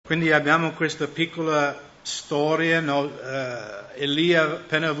Quindi abbiamo questa piccola storia, no? Elia ha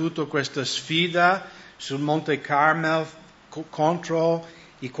appena avuto questa sfida sul Monte Carmel contro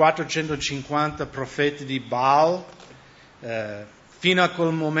i 450 profeti di Baal. Fino a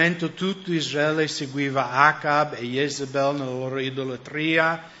quel momento tutto Israele seguiva Acab e Jezebel nella loro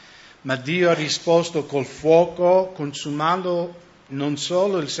idolatria, ma Dio ha risposto col fuoco, consumando non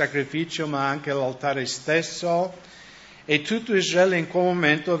solo il sacrificio ma anche l'altare stesso. E tutto Israele in quel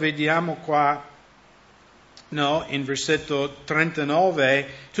momento, vediamo qua, no, in versetto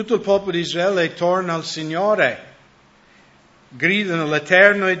 39, tutto il popolo di Israele torna al Signore, gridano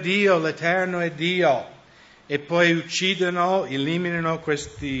l'Eterno è Dio, l'Eterno è Dio, e poi uccidono, eliminano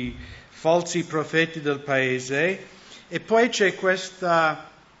questi falsi profeti del paese. E poi c'è questa,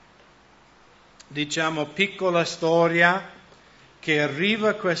 diciamo, piccola storia che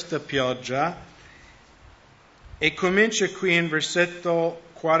arriva questa pioggia e comincia qui in versetto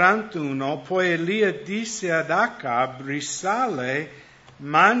 41, poi Elia disse ad Acab, risale,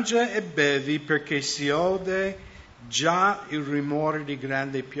 mangia e bevi perché si ode già il rumore di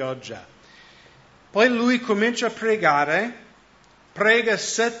grande pioggia. Poi lui comincia a pregare, prega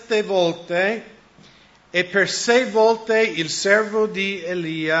 7 volte e per 6 volte il servo di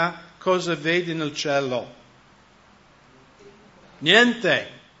Elia cosa vede nel cielo?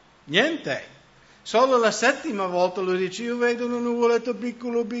 Niente. Solo la 7ª volta lui dice, io vedo un nuvoletto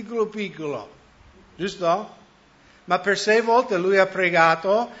piccolo. Giusto? Ma per 6 volte lui ha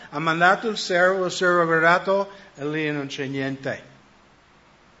pregato, ha mandato il servo ha guardato e lì non c'è niente.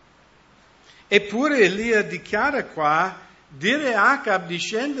 Eppure Elia dichiara qua, dire a Acab di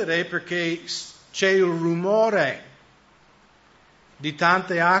scendere perché c'è il rumore di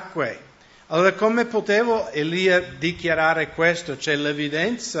tante acque. Allora come poteva Elia dichiarare questo? C'è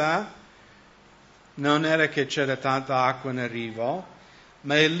l'evidenza, non era che c'era tanta acqua in arrivo,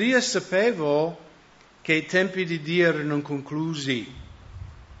 ma Elia sapeva che i tempi di Dio erano conclusi.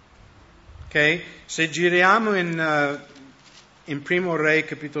 Ok? Se giriamo in Primo Re,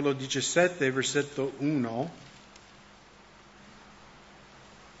 capitolo 17, versetto 1,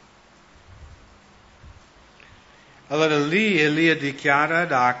 allora lì Elia dichiara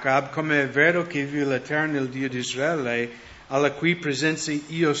ad Acab, come è vero che vive l'Eterno, il Dio di Israele, alla cui presenza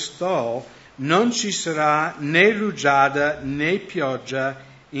io sto, non ci sarà né rugiada né pioggia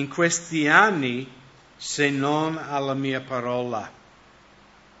in questi anni se non alla mia parola.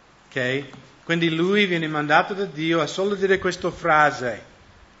 Ok? Quindi lui viene mandato da Dio a solo dire questa frase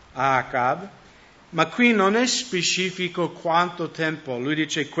a Acab, ma qui non è specifico quanto tempo. Lui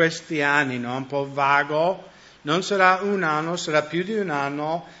dice questi anni, no? Un po' vago. Non sarà un anno, sarà più di un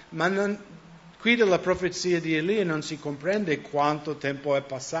anno, ma qui dalla profezia di Elia non si comprende quanto tempo è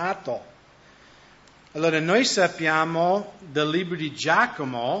passato. Allora noi sappiamo del libro di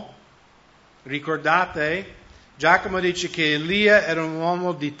Giacomo, ricordate? Giacomo dice che Elia era un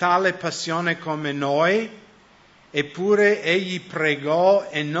uomo di tale passione come noi, eppure egli pregò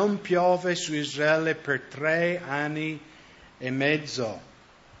e non piove su Israele per 3 anni e mezzo.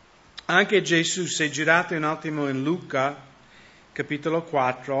 Anche Gesù, se girate un attimo in Luca, capitolo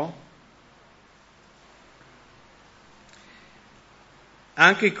 4,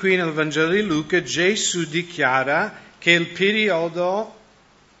 anche qui nel Vangelo di Luca Gesù dichiara che il periodo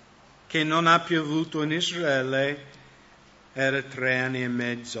che non ha piovuto in Israele era 3 anni e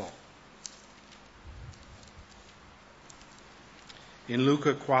mezzo. In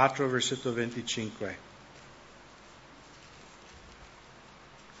Luca 4, versetto 25.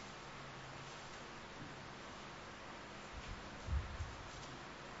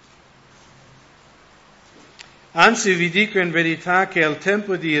 Anzi vi dico in verità che al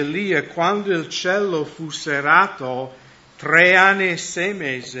tempo di Elia, quando il cielo fu serrato 3 anni e 6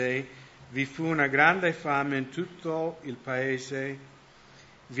 mesi, vi fu una grande fame in tutto il paese,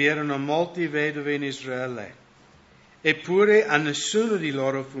 vi erano molti vedovi in Israele. Eppure a nessuno di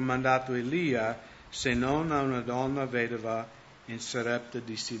loro fu mandato Elia, se non a una donna vedova in Sarepta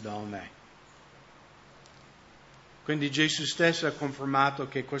di Sidone. Quindi Gesù stesso ha confermato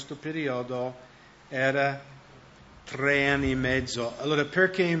che questo periodo era 3 anni e mezzo. Allora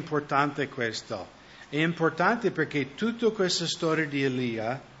perché è importante questo? È importante perché tutta questa storia di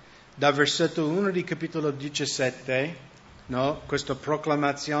Elia, da versetto 1 di capitolo 17, no? Questa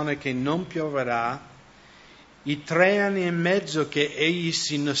proclamazione che non pioverà, i 3 anni e mezzo che egli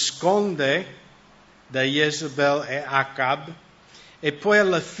si nasconde da Jezebel e Acab, e poi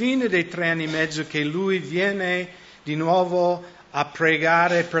alla fine dei 3 anni e mezzo che lui viene di nuovo a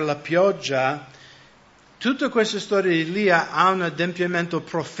pregare per la pioggia. Tutta questa storia di Elia ha un adempimento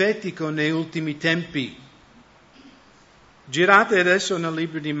profetico nei ultimi tempi. Girate adesso nel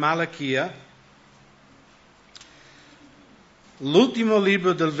libro di Malachia, l'ultimo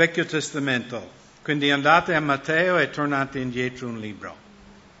libro del Vecchio Testamento. Quindi andate a Matteo e tornate indietro un libro.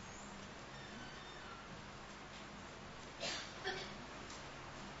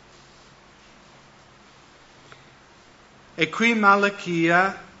 E qui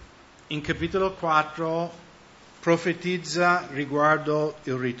Malachia, in capitolo 4, profetizza riguardo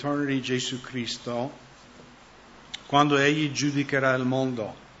il ritorno di Gesù Cristo, quando egli giudicherà il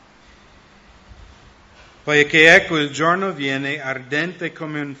mondo. Poiché ecco il giorno viene ardente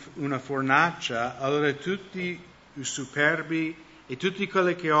come una fornace, allora tutti i superbi e tutti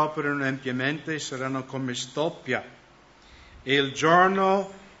quelli che operano empiamente saranno come stoppia, e il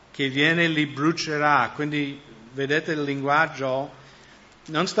giorno che viene li brucerà. Quindi vedete il linguaggio,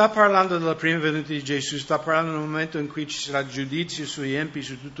 non sta parlando della prima venuta di Gesù, sta parlando del momento in cui ci sarà giudizio sugli empi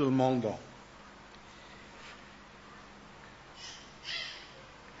su tutto il mondo.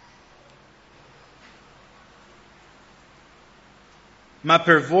 Ma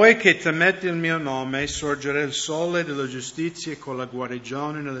per voi che temete il mio nome, sorgerà il sole della giustizia con la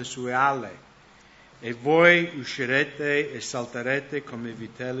guarigione nelle sue ali, e voi uscirete e salterete come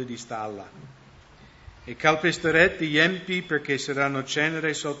vitelli di stalla. E calpesterete gli empi perché saranno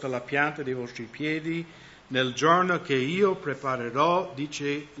cenere sotto la pianta dei vostri piedi nel giorno che io preparerò,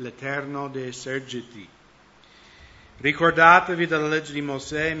 dice l'Eterno dei eserciti. Ricordatevi della legge di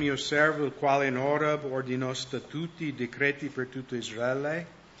Mosè, mio servo, il quale in Horeb ordinò statuti e decreti per tutto Israele.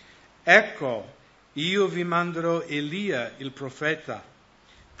 Ecco, io vi manderò Elia, il profeta,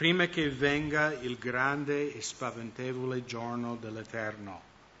 prima che venga il grande e spaventevole giorno dell'Eterno.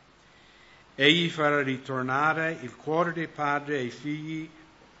 Egli farà ritornare il cuore dei padri ai figli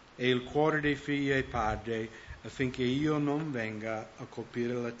e il cuore dei figli ai padri, affinché io non venga a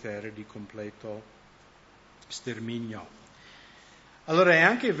colpire la terra di completo sterminio. Allora è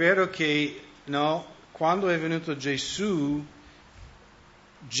anche vero che quando è venuto Gesù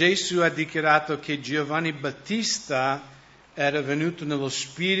ha dichiarato che Giovanni Battista era venuto nello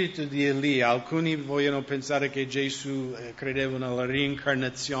spirito di Elia. Alcuni vogliono pensare che Gesù credeva nella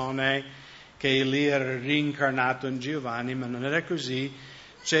reincarnazione, che Elia era reincarnato in Giovanni, ma non era così.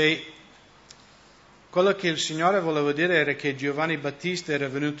 Quello che il Signore voleva dire era che Giovanni Battista era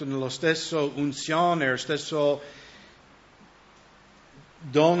venuto nello stesso unzione, lo stesso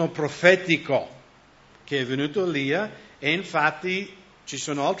dono profetico che è venuto Elia, e infatti ci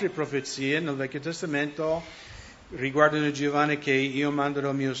sono altre profezie nel Vecchio Testamento riguardano Giovanni, che io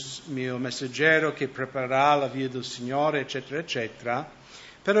manderò il mio messaggero che preparerà la via del Signore, eccetera, eccetera.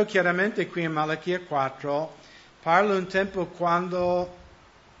 Però chiaramente qui in Malachia 4 parla un tempo quando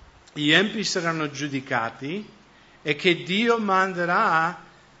gli empi saranno giudicati e che Dio manderà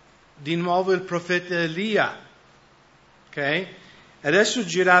di nuovo il profeta Elia. Ok? Adesso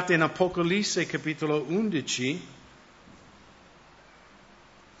girate in Apocalisse capitolo 11.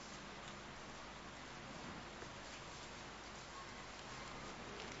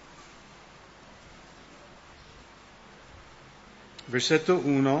 Versetto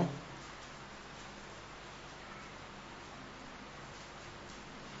 1.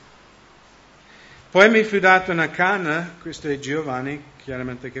 Poi mi fu data una canna, questo è Giovanni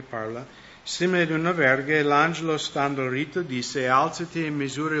chiaramente che parla, simile ad una verga, e l'angelo stando al rito disse: alzati e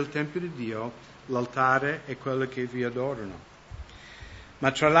misura il tempio di Dio, l'altare e quello che vi adorano.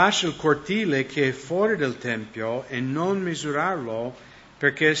 Ma tralascia il cortile che è fuori del tempio e non misurarlo,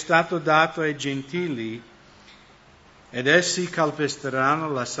 perché è stato dato ai gentili, ed essi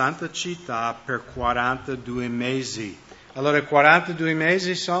calpesteranno la santa città per 42 mesi. Allora 42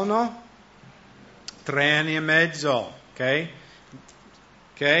 mesi sono 3 anni e mezzo, ok?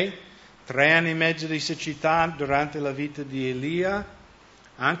 3 anni e mezzo di siccità durante la vita di Elia.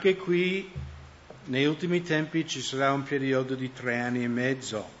 Anche qui, negli ultimi tempi, ci sarà un periodo di 3 anni e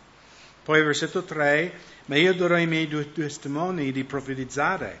mezzo. Poi versetto 3, ma io darò ai miei 2 testimoni di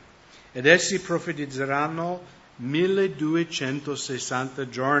profetizzare, ed essi profetizzeranno 1260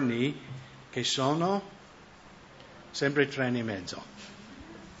 giorni, che sono sempre 3 anni e mezzo.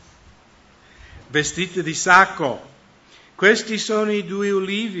 Vestiti di sacco. Questi sono i 2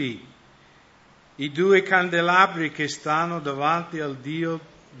 ulivi, i 2 candelabri che stanno davanti al Dio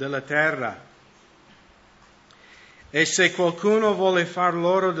della terra. E se qualcuno vuole far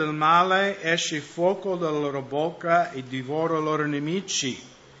loro del male, esce fuoco dalla loro bocca e divora i loro nemici.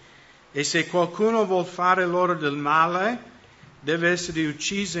 E se qualcuno vuol fare loro del male, deve essere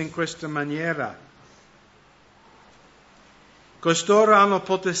ucciso in questa maniera. Costoro hanno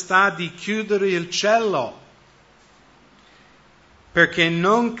potestà di chiudere il cielo perché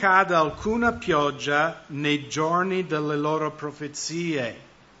non cada alcuna pioggia nei giorni delle loro profezie.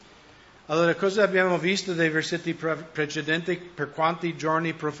 Allora, cosa abbiamo visto dai versetti precedenti? Per quanti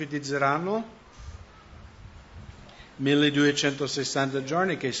giorni profetizzeranno? 1260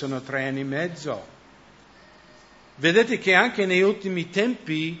 giorni, che sono 3 anni e mezzo. Vedete che anche negli ultimi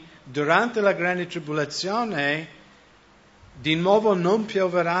tempi, durante la grande tribolazione, di nuovo non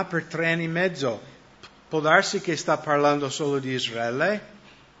pioverà per 3 anni e mezzo. Può darsi che sta parlando solo di Israele,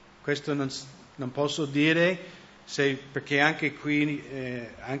 questo non posso dire, perché anche qui,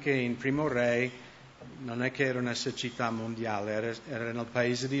 anche in Primo Re, non è che era una siccità mondiale, era nel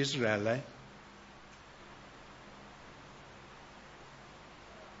paese di Israele.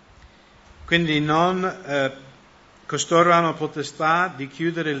 Quindi costoro hanno potestà di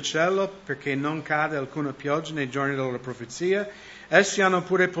chiudere il cielo perché non cade alcuna pioggia nei giorni della loro profezia. Essi hanno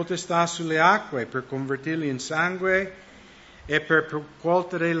pure potestà sulle acque per convertirli in sangue e per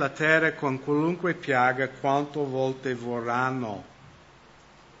percuotere la terra con qualunque piaga quanto volte vorranno.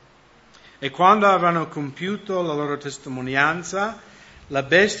 E quando avranno compiuto la loro testimonianza, la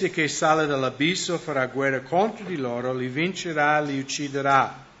bestia che sale dall'abisso farà guerra contro di loro, li vincerà e li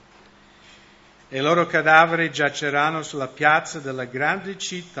ucciderà. E i loro cadaveri giaceranno sulla piazza della grande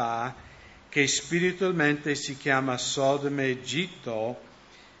città che spiritualmente si chiama Sodoma Egitto,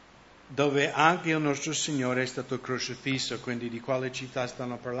 dove anche il nostro Signore è stato crocifisso. Quindi di quale città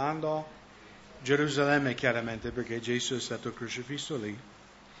stanno parlando? Gerusalemme, chiaramente, perché Gesù è stato crocifisso lì.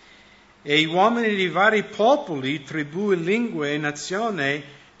 E gli uomini di vari popoli, tribù, lingue e nazioni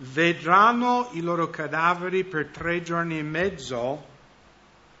vedranno i loro cadaveri per 3 giorni e mezzo,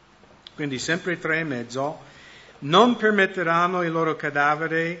 quindi sempre 3 e mezzo, non permetteranno i loro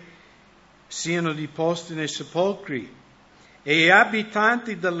cadaveri siano deposti nei sepolcri. E gli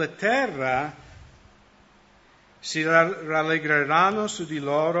abitanti della terra si rallegreranno su di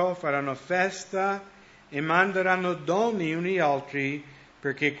loro, faranno festa e manderanno doni uni agli altri,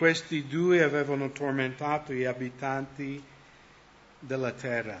 perché questi due avevano tormentato gli abitanti della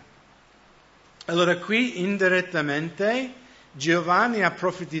terra. Allora qui indirettamente Giovanni ha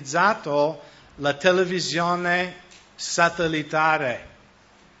profetizzato la televisione satellitare.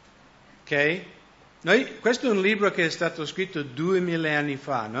 Ok? Questo è un libro che è stato scritto 2000 anni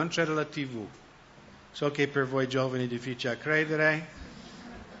fa, non c'era la TV. So che per voi giovani è difficile a credere.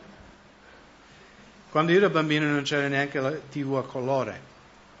 Quando io ero bambino non c'era neanche la TV a colore,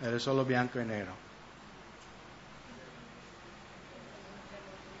 era solo bianco e nero.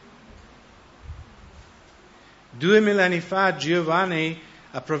 Duemila anni fa Giovanni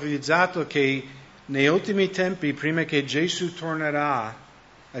ha profetizzato che nei ultimi tempi, prima che Gesù tornerà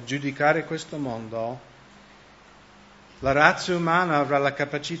a giudicare questo mondo, la razza umana avrà la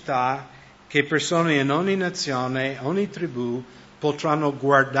capacità che persone in ogni nazione, ogni tribù, potranno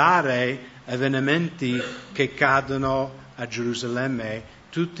guardare avvenimenti che cadono a Gerusalemme,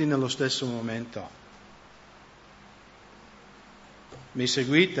 tutti nello stesso momento. Mi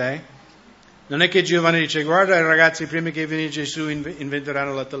seguite? Non è che Giovanni dice, guarda ragazzi, prima che viene Gesù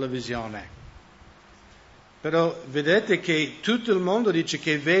inventeranno la televisione. Però vedete che tutto il mondo dice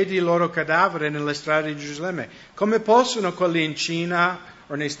che vedi il loro cadavere nelle strade di Gerusalemme. Come possono quelli in Cina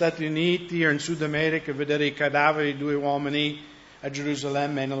o negli Stati Uniti o in Sud America vedere i cadaveri di 2 uomini a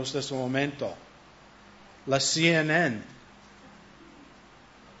Gerusalemme nello stesso momento? La CNN.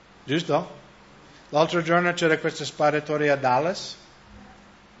 Giusto? L'altro giorno c'era questa sparatoria a Dallas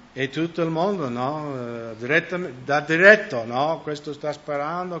e tutto il mondo, no? Diretto, no? Questo sta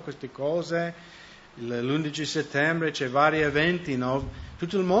sparando, queste cose. L'11 settembre c'è vari eventi, no?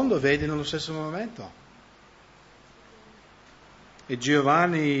 Tutto il mondo vede nello stesso momento. E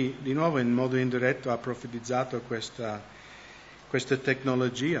Giovanni, di nuovo, in modo indiretto ha profetizzato questa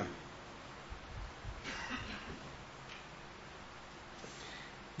tecnologia.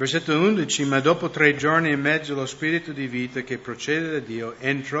 Versetto 11, ma dopo 3 giorni e mezzo lo spirito di vita che procede da Dio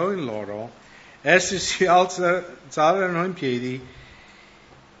entrò in loro, essi si alzarono in piedi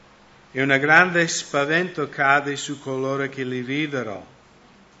e un grande spavento cade su coloro che li videro.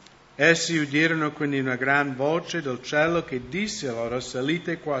 Essi udirono quindi una gran voce del cielo che disse loro,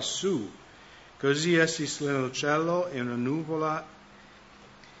 salite quassù. Così essi salirono al cielo in una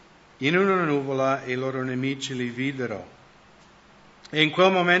nuvola e i loro nemici li videro. E in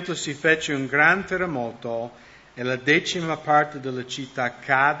quel momento si fece un gran terremoto e la 10ª parte della città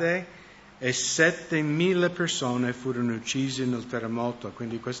cade e 7.000 persone furono uccise nel terremoto.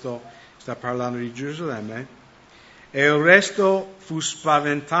 Quindi questo sta parlando di Gerusalemme. E il resto fu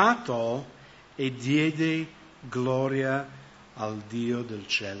spaventato e diede gloria al Dio del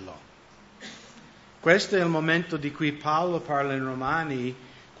cielo. Questo è il momento di cui Paolo parla in Romani,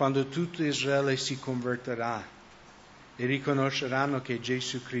 quando tutto Israele si convertirà e riconosceranno che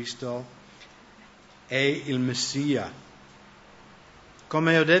Gesù Cristo è il Messia.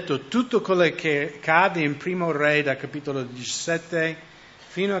 Come ho detto, tutto quello che cade in Primo Re da capitolo 17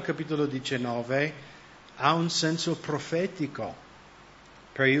 fino al capitolo 19 ha un senso profetico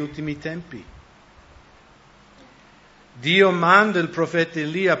per gli ultimi tempi. Dio manda il profeta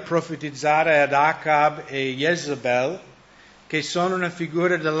Elia a profetizzare ad Acab e Jezebel, che sono una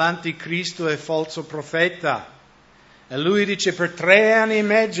figura dell'anticristo e falso profeta. E lui dice: per 3 anni e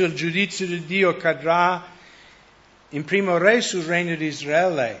mezzo il giudizio di Dio cadrà in Primo Re sul regno di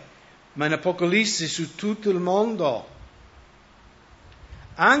Israele, ma in Apocalisse su tutto il mondo.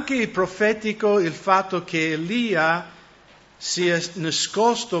 Anche è profetico il fatto che Elia sia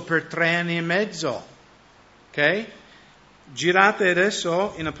nascosto per 3 anni e mezzo. Ok? Girate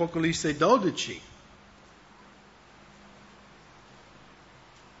adesso in Apocalisse 12.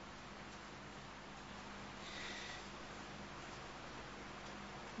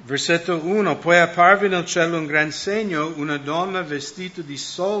 Versetto 1. Poi apparve nel cielo un gran segno, una donna vestita di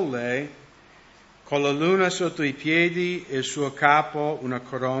sole, con la luna sotto i piedi e il suo capo una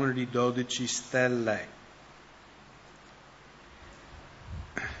corona di 12 stelle.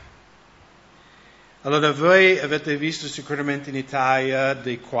 Allora voi avete visto sicuramente in Italia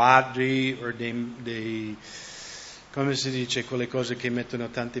dei quadri o dei come si dice, quelle cose che mettono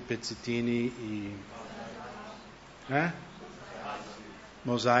tanti pezzettini,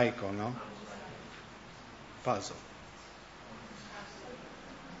 mosaico, no? Puzzle.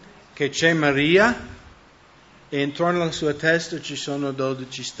 Che c'è Maria e intorno alla sua testa ci sono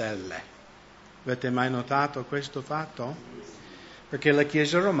 12 stelle. Avete mai notato questo fatto? Perché la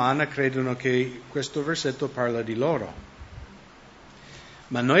Chiesa romana credono che questo versetto parla di loro.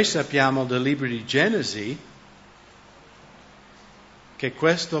 Ma noi sappiamo dal libro di Genesi che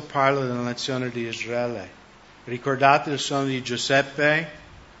questo parla della nazione di Israele. Ricordate il sogno di Giuseppe?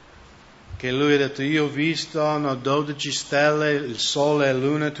 Che lui ha detto: io ho visto 12 stelle, il sole e la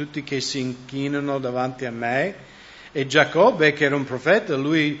luna, tutti che si inchinano davanti a me. E Giacobbe, che era un profeta,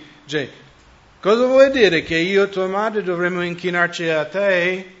 lui dice: cosa vuoi dire? Che io e tua madre dovremmo inchinarci a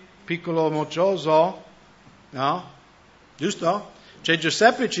te, piccolo moccioso? No? Giusto? Cioè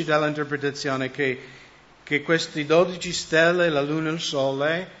Giuseppe ci dà l'interpretazione che questi 12 stelle, la luna e il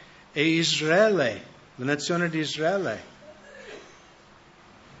sole, è Israele, la nazione di Israele.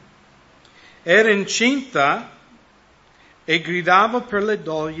 Era incinta e gridava per le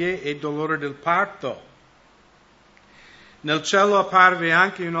doglie e dolore del parto. Nel cielo apparve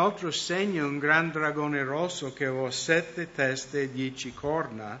anche un altro segno, un gran dragone rosso che aveva 7 teste e 10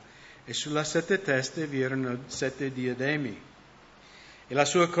 corna, e sulle 7 teste vi erano 7 diademi. E la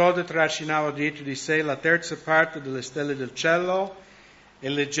sua coda trascinava dietro di sé la terza parte delle stelle del cielo e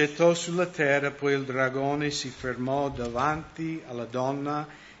le gettò sulla terra. Poi il dragone si fermò davanti alla donna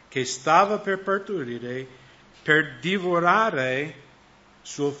che stava per partorire, per divorare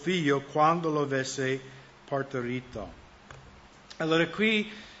suo figlio quando lo avesse partorito. Allora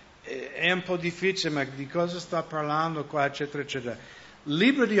qui è un po' difficile, ma di cosa sta parlando qua, eccetera, eccetera. Il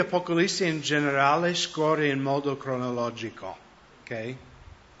libro di Apocalisse in generale scorre in modo cronologico, ok?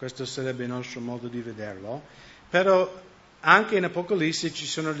 Questo sarebbe il nostro modo di vederlo. Però anche in Apocalisse ci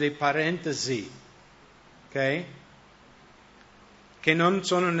sono dei parentesi, ok? Che non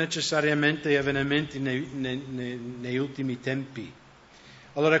sono necessariamente avvenimenti negli ultimi tempi.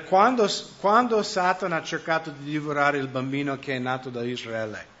 Allora, quando Satana ha cercato di divorare il bambino che è nato da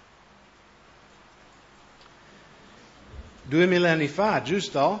Israele? 2000 anni fa,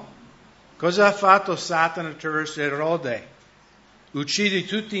 giusto? Cosa ha fatto Satana attraverso Erode? Uccide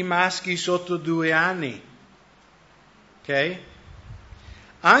tutti i maschi sotto 2 anni. Ok?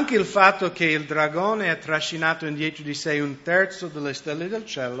 Anche il fatto che il dragone ha trascinato indietro di sé 1/3 delle stelle del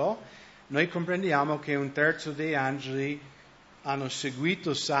cielo, noi comprendiamo che 1/3 dei angeli hanno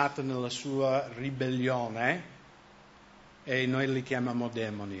seguito Satana nella sua ribellione e noi li chiamiamo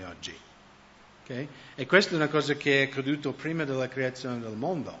demoni oggi. Okay? E questa è una cosa che è accaduto prima della creazione del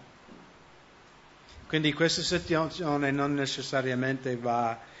mondo. Quindi questa situazione non necessariamente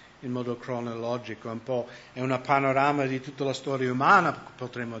va in modo cronologico, è una panorama di tutta la storia umana,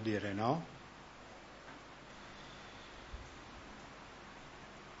 potremmo dire, no?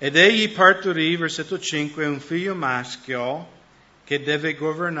 Ed egli partorì, versetto 5, un figlio maschio che deve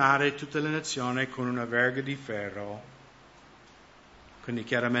governare tutte le nazioni con una verga di ferro. Quindi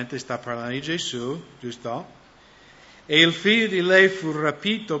chiaramente sta parlando di Gesù, giusto? E il figlio di lei fu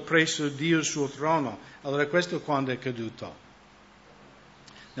rapito presso Dio il suo trono. Allora questo quando è accaduto?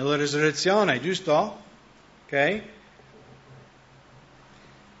 nella resurrezione, giusto? Ok?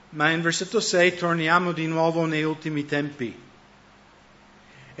 Ma in versetto 6 torniamo di nuovo negli ultimi tempi.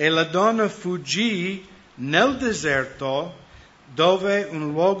 E la donna fuggì nel deserto, dove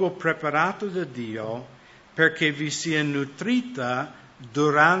un luogo preparato da Dio, perché vi sia nutrita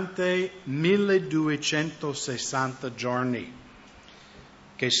durante 1260 giorni.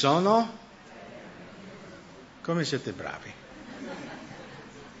 Che sono? Come siete bravi?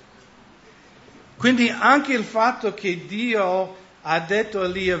 Quindi anche il fatto che Dio ha detto a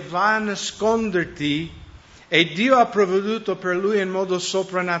Elia va a nasconderti e Dio ha provveduto per lui in modo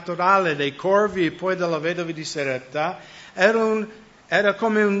soprannaturale dei corvi e poi della vedova di Sarepta, era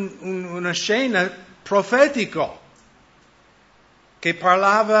come una scena profetico che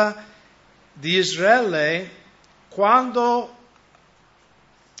parlava di Israele quando,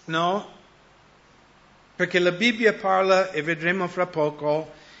 no? Perché la Bibbia parla, e vedremo fra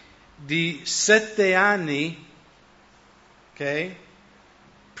poco, di 7 anni, ok?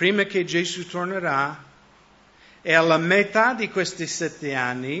 Prima che Gesù tornerà, e alla metà di questi 7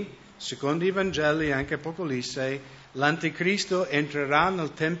 anni, secondo i Vangeli e anche Apocalisse, l'Anticristo entrerà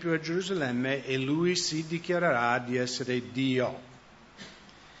nel Tempio a Gerusalemme e lui si dichiarerà di essere Dio.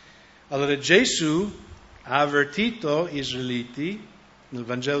 Allora Gesù ha avvertito gli israeliti nel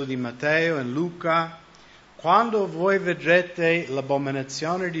Vangelo di Matteo e Luca: quando voi vedrete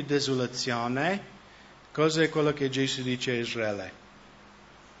l'abominazione di desolazione, cosa è quello che Gesù dice a Israele?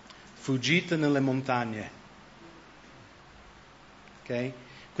 Fuggite nelle montagne. Okay?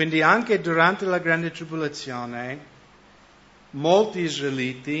 Quindi anche durante la grande tribolazione, molti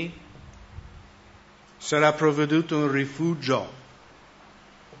israeliti sarà provveduto un rifugio,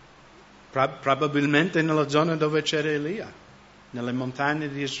 probabilmente nella zona dove c'era Elia, nelle montagne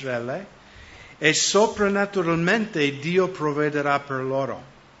di Israele, e soprannaturalmente Dio provvederà per loro.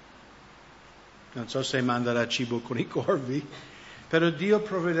 Non so se manderà cibo con i corvi, però Dio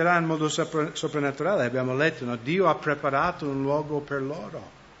provvederà in modo soprannaturale. Abbiamo letto, no? Dio ha preparato un luogo per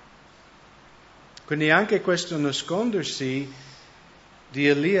loro. Quindi anche questo nascondersi di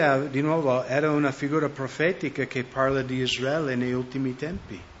Elia, di nuovo, era una figura profetica che parla di Israele negli ultimi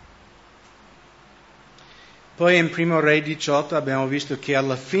tempi. Poi in Primo Re 18 abbiamo visto che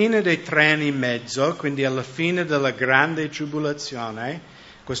alla fine dei 3 anni e mezzo, quindi alla fine della grande tribolazione,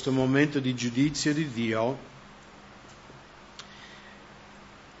 questo momento di giudizio di Dio,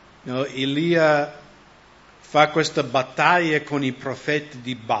 no, Elia fa questa battaglia con i profeti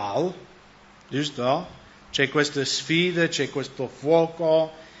di Baal, giusto? C'è questa sfida, c'è questo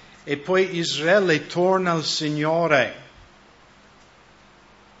fuoco, e poi Israele torna al Signore.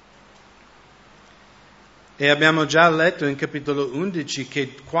 E abbiamo già letto in capitolo 11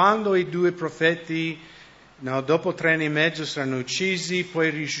 che quando i 2 profeti, dopo 3 anni e mezzo, saranno uccisi,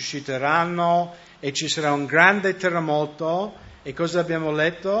 poi risusciteranno e ci sarà un grande terremoto. E cosa abbiamo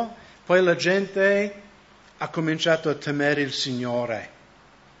letto? Poi la gente ha cominciato a temere il Signore.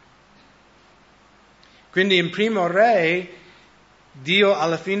 Quindi in Primo Re, Dio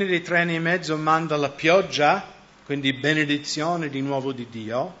alla fine dei 3 anni e mezzo manda la pioggia, quindi benedizione di nuovo di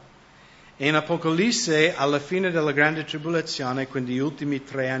Dio. E in Apocalisse, alla fine della grande tribolazione, quindi gli ultimi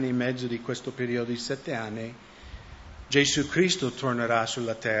 3 anni e mezzo di questo periodo di 7 anni, Gesù Cristo tornerà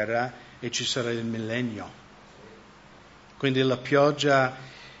sulla terra e ci sarà il millennio. Quindi la pioggia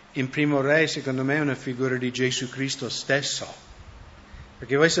in Primo Re, secondo me, è una figura di Gesù Cristo stesso.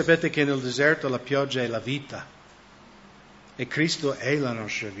 Perché voi sapete che nel deserto la pioggia è la vita. E Cristo è la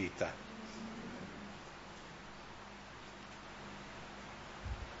nostra vita.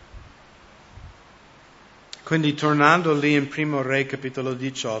 Quindi tornando lì in Primo Re capitolo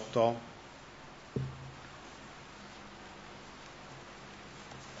 18,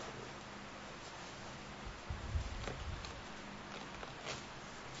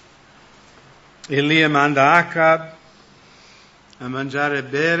 Elia manda Acab a mangiare e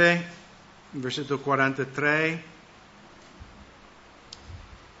bere, versetto 43.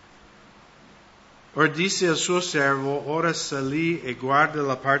 Or disse al suo servo, ora salì e guarda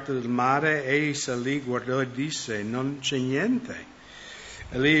la parte del mare. Egli salì, guardò e disse, non c'è niente.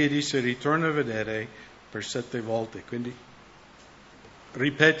 Elia disse, ritorna a vedere per 7 volte. Quindi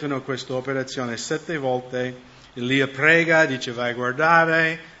ripetono questa operazione 7 volte. Elia prega, dice vai a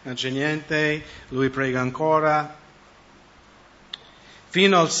guardare, non c'è niente. Lui prega ancora.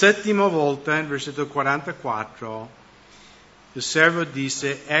 Fino al 7ª volta, in versetto 44, il servo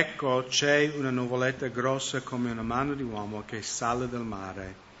disse, ecco c'è una nuvoletta grossa come una mano di uomo che sale dal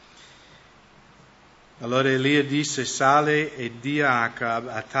mare. Allora Elia disse, sale e dia a Acab,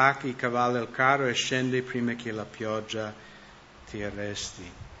 attacchi i cavalli al carro e scende prima che la pioggia ti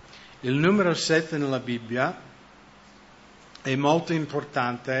arresti. Il numero 7 nella Bibbia è molto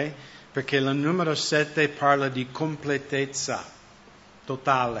importante perché il numero 7 parla di completezza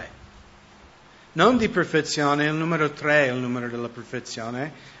totale. Non di perfezione, il numero 3 è il numero della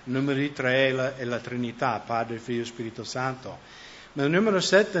perfezione, il numero 3 è la Trinità, Padre, Figlio e Spirito Santo. Ma il numero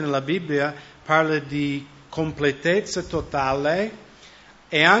 7 nella Bibbia parla di completezza totale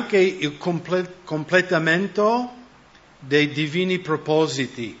e anche il completamento dei divini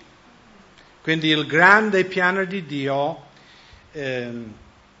propositi. Quindi il grande piano di Dio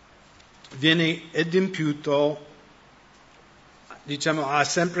viene adempiuto, diciamo, ha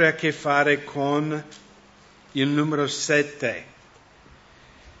sempre a che fare con il numero 7.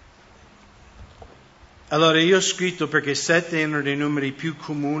 Allora io ho scritto perché 7 è uno dei numeri più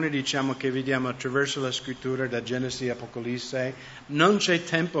comuni, diciamo, che vediamo attraverso la scrittura da Genesi a Apocalisse. Non c'è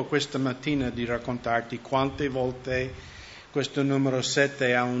tempo questa mattina di raccontarti quante volte questo numero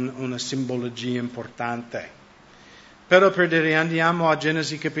 7 ha una simbologia importante. Però per dire, andiamo a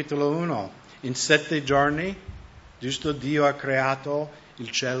Genesi capitolo 1. In 7 giorni, giusto, Dio ha creato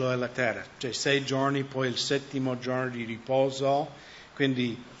il cielo e la terra. Cioè 6 giorni, poi il 7° giorno di riposo,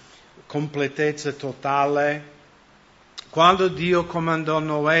 quindi completezza totale. Quando Dio comandò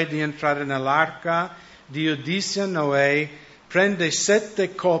Noè di entrare nell'arca, Dio disse a Noè: prende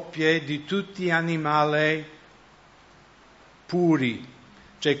 7 coppie di tutti gli animali puri,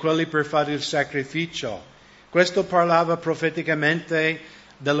 cioè quelli per fare il sacrificio. Questo parlava profeticamente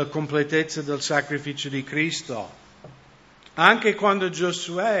della completezza del sacrificio di Cristo. Anche quando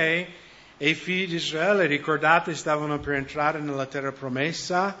Giosuè e i figli di Israele, ricordate, stavano per entrare nella terra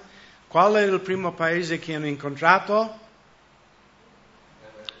promessa, qual è il primo paese che hanno incontrato?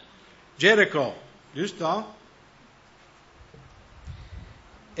 Gerico, giusto?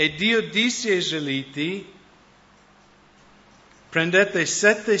 E Dio disse ai Israeliti: prendete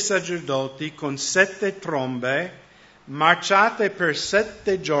 7 sacerdoti con 7 trombe, marciate per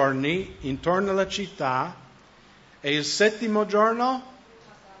 7 giorni intorno alla città, e il 7° giorno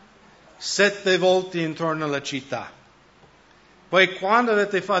 7 volte intorno alla città. Poi quando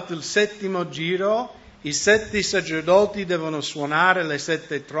avete fatto il 7° giro, i 7 sacerdoti devono suonare le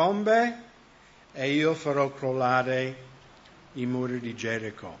 7 trombe e io farò crollare i muri di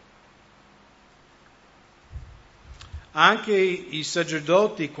Gerico. Anche i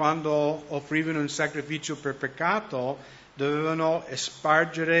sacerdoti, quando offrivano un sacrificio per peccato, dovevano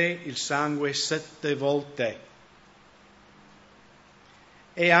aspargere il sangue 7 volte.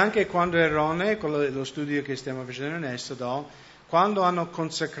 E anche quando Erone, quello lo studio che stiamo facendo in Esodo, quando hanno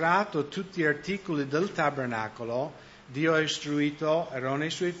consacrato tutti gli articoli del tabernacolo, Dio ha istruito Erone e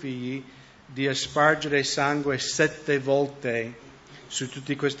i suoi figli di aspargere sangue 7 volte su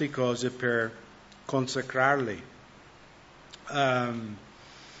tutte queste cose per consacrarli.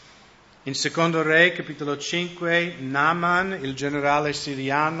 In Secondo Re, capitolo 5, Naaman, il generale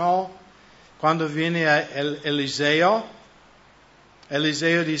siriano, quando viene a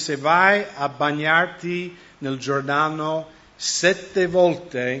Eliseo disse: vai a bagnarti nel Giordano 7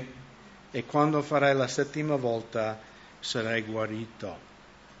 volte e quando farai la 7ª volta sarai guarito.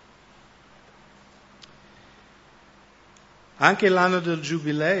 Anche l'anno del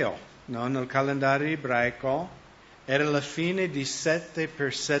Giubileo, no? Nel calendario ebraico, era la fine di 7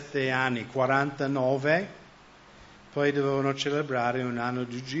 per 7 anni, 49, poi dovevano celebrare un anno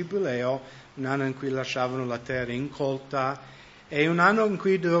di Giubileo, un anno in cui lasciavano la terra incolta e un anno in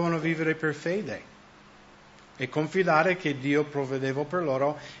cui dovevano vivere per fede e confidare che Dio provvedeva per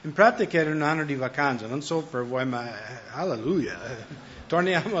loro. In pratica era un anno di vacanza, non so per voi, ma alleluia,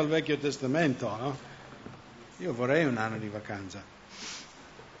 torniamo al Vecchio Testamento, no? Io vorrei un anno di vacanza.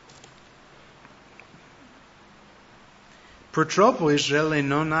 Purtroppo Israele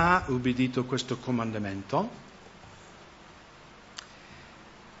non ha ubbidito questo comandamento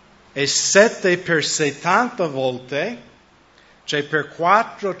e 7 per 70 volte, cioè per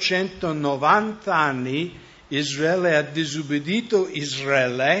 490 anni, Israele ha disubbidito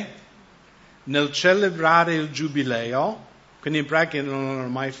Israele nel celebrare il Giubileo, quindi in pratica non l'hanno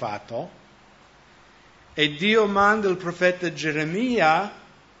mai fatto, e Dio manda il profeta Geremia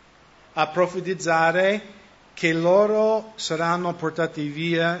a profetizzare che loro saranno portati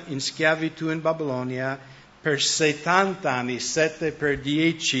via in schiavitù in Babilonia per 70 anni, 7 per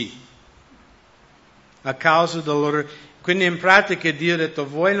 10, a causa del loro... Quindi in pratica Dio ha detto: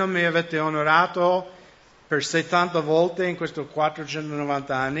 voi non mi avete onorato per 70 volte in questi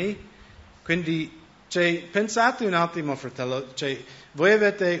 490 anni, quindi pensate un attimo, fratello, voi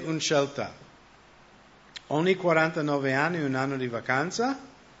avete una scelta, ogni 49 anni un anno di vacanza,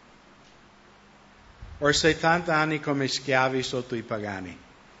 o 70 anni come schiavi sotto i pagani?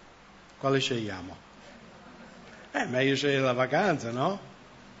 Quale scegliamo? Meglio scegliere la vacanza, no?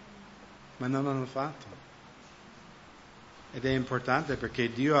 Ma non l'hanno fatto. Ed è importante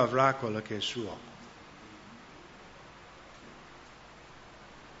perché Dio avrà quello che è suo.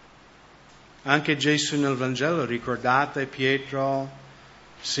 Anche Gesù nel Vangelo, ricordate Pietro,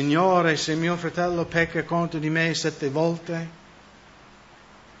 Signore, se mio fratello pecca contro di me 7 volte,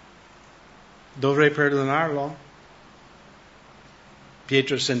 dovrei perdonarlo?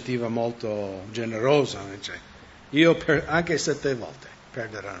 Pietro sentiva molto generoso, dice, io anche 7 volte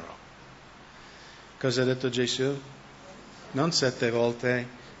perdonerò. Cosa ha detto Gesù? Non 7 volte,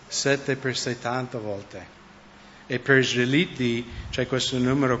 7 per 70 volte. E per gli israeliti c'è questo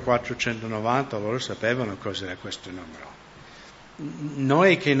numero 490, loro sapevano cos'era questo numero.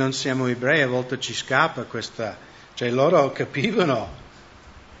 Noi che non siamo ebrei a volte ci scappa questa, cioè loro capivano,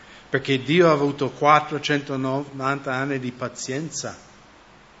 perché Dio ha avuto 490 anni di pazienza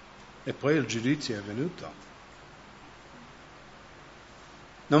e poi il giudizio è venuto.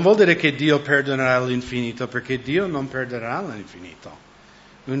 Non vuol dire che Dio perdonerà all'infinito, perché Dio non perdonerà all'infinito.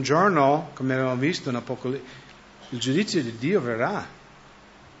 Un giorno, come abbiamo visto in Apocalisse, il giudizio di Dio verrà.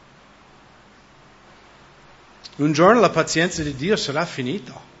 Un giorno la pazienza di Dio sarà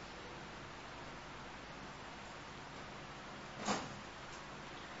finita.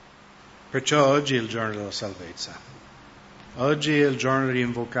 Perciò oggi è il giorno della salvezza. Oggi è il giorno di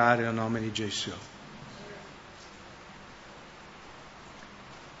invocare il nome di Gesù.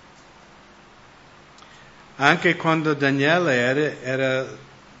 Anche quando Daniele era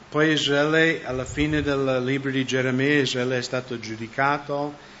poi Israele, alla fine del libro di Geremia, Israele è stato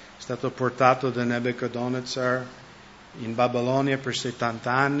giudicato, è stato portato da Nebuchadnezzar in Babilonia per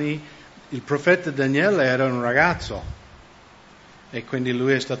 70 anni. Il profeta Daniele era un ragazzo e quindi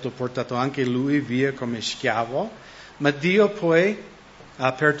lui è stato portato anche lui via come schiavo, ma Dio poi ha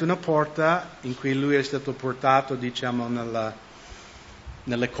aperto una porta in cui lui è stato portato, diciamo,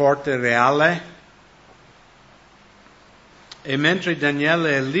 nella corte reale. E mentre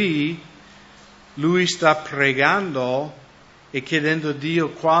Daniele è lì, lui sta pregando e chiedendo a Dio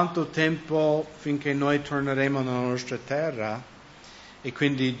quanto tempo finché noi torneremo nella nostra terra. E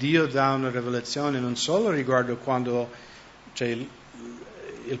quindi Dio dà una rivelazione non solo riguardo quando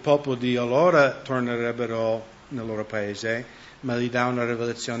il popolo di allora tornerebbero nel loro paese, ma gli dà una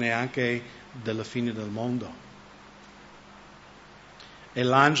rivelazione anche della fine del mondo. E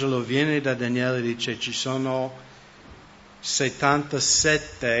l'angelo viene da Daniele e dice ci sono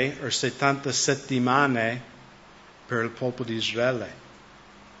 77 o 70 settimane per il popolo di Israele.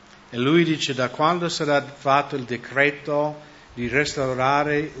 E lui dice da quando sarà fatto il decreto di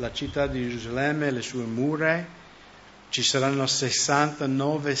restaurare la città di Gerusalemme e le sue mura, ci saranno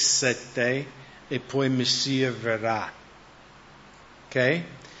 69 sette e poi Messia verrà. Ok?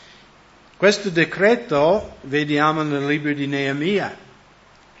 Questo decreto vediamo nel libro di Neemia.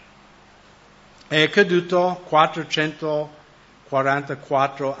 È accaduto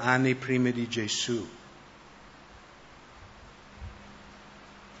 444 anni prima di Gesù.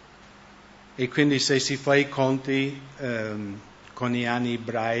 E quindi se si fa i conti con gli anni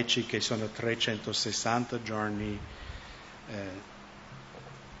ebraici, che sono 360 giorni,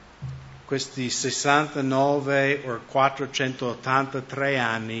 questi 69 o 483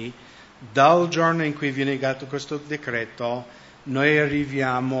 anni, dal giorno in cui viene dato questo decreto, noi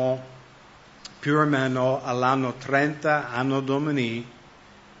arriviamo più o meno all'anno 30, anno domini,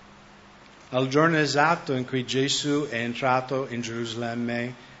 al giorno esatto in cui Gesù è entrato in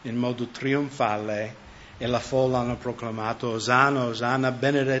Gerusalemme in modo trionfale e la folla hanno proclamato Osanna, Osanna,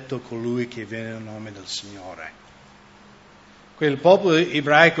 benedetto colui che viene nel nome del Signore. Quel popolo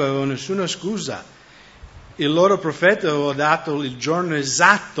ebraico aveva nessuna scusa. Il loro profeta aveva dato il giorno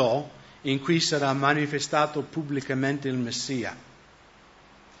esatto in cui sarà manifestato pubblicamente il Messia.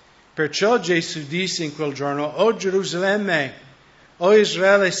 Perciò Gesù disse in quel giorno, o Gerusalemme, o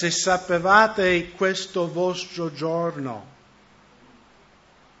Israele, se sapevate questo vostro giorno,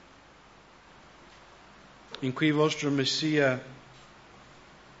 in cui il vostro Messia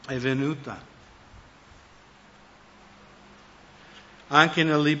è venuta. Anche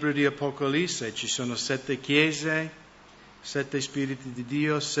nel libro di Apocalisse ci sono 7 chiese, 7 spiriti di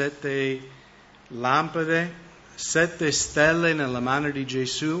Dio, 7 lampade, 7 stelle nella mano di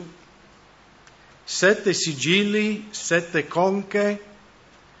Gesù, 7 sigilli, 7 conche,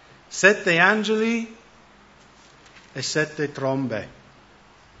 7 angeli e 7 trombe.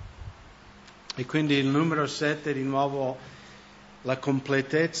 E quindi il numero 7 è di nuovo la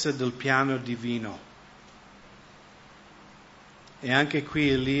completezza del piano divino. E anche qui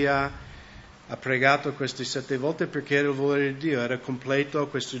Elia ha pregato queste 7 volte perché era il volere di Dio, era completo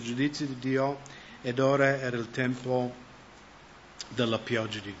questo giudizio di Dio ed ora era il tempo della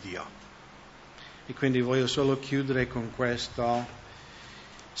pioggia di Dio. E quindi voglio solo chiudere con questo.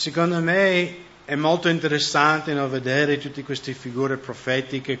 Secondo me è molto interessante vedere tutte queste figure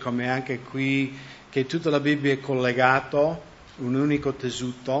profetiche, come anche qui, che tutta la Bibbia è collegata, un unico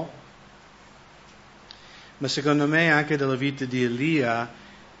tessuto, ma secondo me anche della vita di Elia,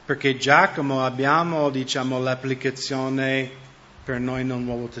 perché Giacomo abbiamo, l'applicazione per noi nel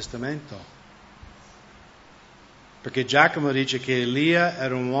Nuovo Testamento. Perché Giacomo dice che Elia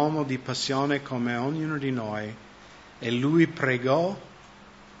era un uomo di passione come ognuno di noi e lui pregò,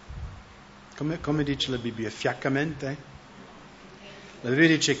 come dice la Bibbia, fiaccamente? La Bibbia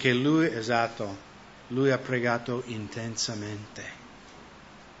dice che lui ha pregato intensamente.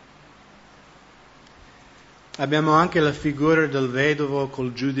 Abbiamo anche la figura del vedovo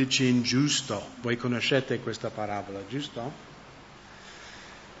col giudice ingiusto. Voi conoscete questa parabola, giusto?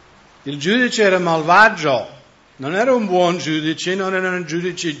 Il giudice era malvagio, non era un buon giudice, non era un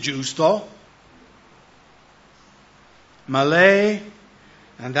giudice giusto, ma lei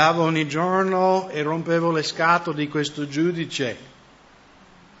andava ogni giorno e rompeva le scatole di questo giudice.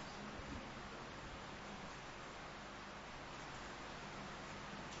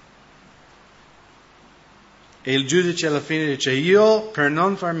 E il giudice alla fine dice: io, per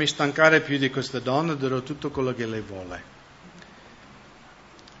non farmi stancare più di questa donna, darò tutto quello che lei vuole.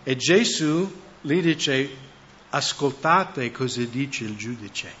 E Gesù gli dice: ascoltate cosa dice il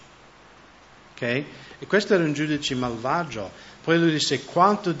giudice. Ok? E questo era un giudice malvagio. Poi lui dice: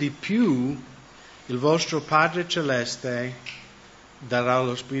 quanto di più il vostro Padre Celeste darà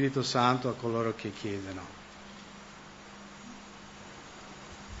lo Spirito Santo a coloro che chiedono.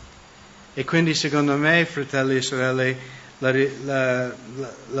 E quindi secondo me, fratelli e sorelle, la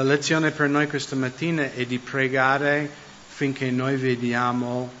lezione per noi questa mattina è di pregare finché noi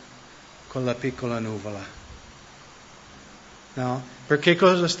vediamo quella piccola nuvola. No? Perché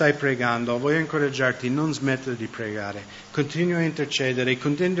cosa stai pregando? Voglio incoraggiarti, non smettere di pregare. Continua a intercedere,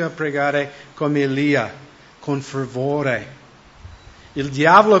 continua a pregare come Elia, con fervore. Il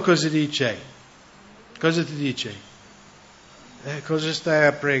diavolo cosa dice? Cosa ti dice? Cosa stai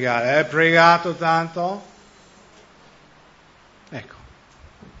a pregare? Hai pregato tanto? Ecco.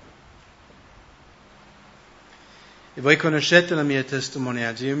 E voi conoscete la mia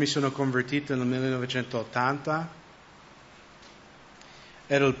testimonianza. Io mi sono convertito nel 1980.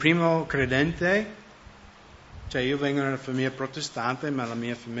 Ero il primo credente. Cioè io vengo da una famiglia protestante, ma la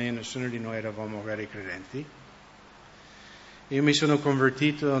mia famiglia nessuno di noi eravamo magari credenti. Io mi sono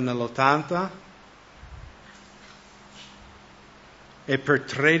convertito nell'80. E per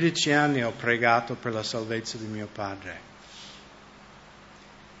 13 anni ho pregato per la salvezza di mio padre.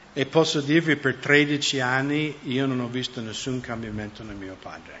 E posso dirvi, per 13 anni io non ho visto nessun cambiamento nel mio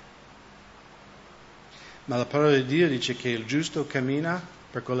padre. Ma la parola di Dio dice che il giusto cammina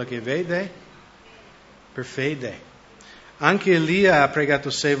per quello che vede, per fede. Anche Elia ha pregato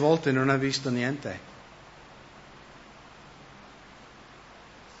 6 volte e non ha visto niente.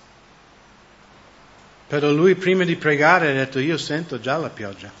 Però lui prima di pregare ha detto: io sento già la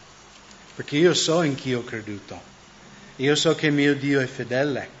pioggia, perché io so in chi ho creduto. Io so che mio Dio è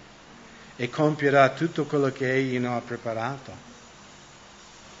fedele e compierà tutto quello che Egli non ha preparato.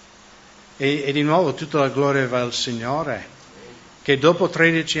 E di nuovo tutta la gloria va al Signore, che dopo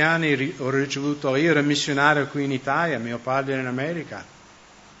 13 anni ho ricevuto, io ero missionario qui in Italia, mio padre in America.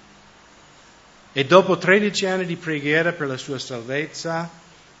 E dopo 13 anni di preghiera per la sua salvezza,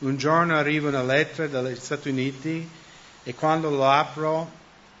 un giorno arriva una lettera dagli Stati Uniti e quando lo apro,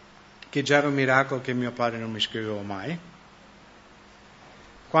 che già era un miracolo che mio padre non mi scriveva mai,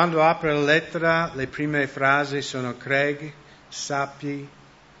 quando apro la lettera le prime frasi sono: Craig, sappi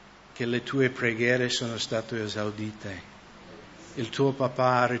che le tue preghiere sono state esaudite. Il tuo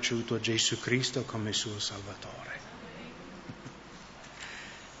papà ha ricevuto Gesù Cristo come suo Salvatore.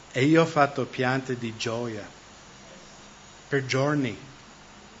 E io ho fatto piante di gioia per giorni.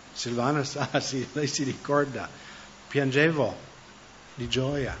 Silvana sa, lei si ricorda, piangevo di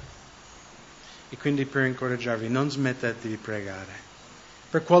gioia. E quindi per incoraggiarvi, non smettete di pregare.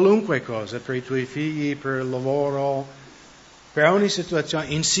 Per qualunque cosa, per i tuoi figli, per il lavoro, per ogni situazione,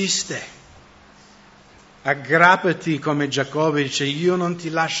 insiste. Aggrappati come Giacobbe dice: io non ti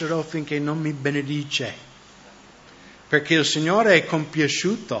lascerò finché non mi benedice. Perché il Signore è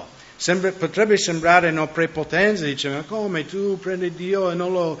compiaciuto. Potrebbe sembrare prepotenza, dice: ma come tu prendi Dio e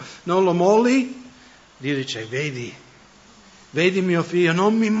non lo molli? Dio dice: vedi mio figlio,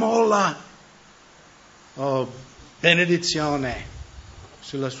 non mi molla. Oh, benedizione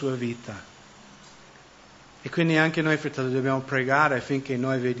sulla sua vita. E quindi anche noi, fratelli, dobbiamo pregare affinché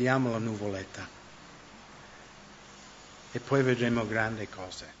noi vediamo la nuvoletta. E poi vedremo grandi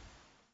cose.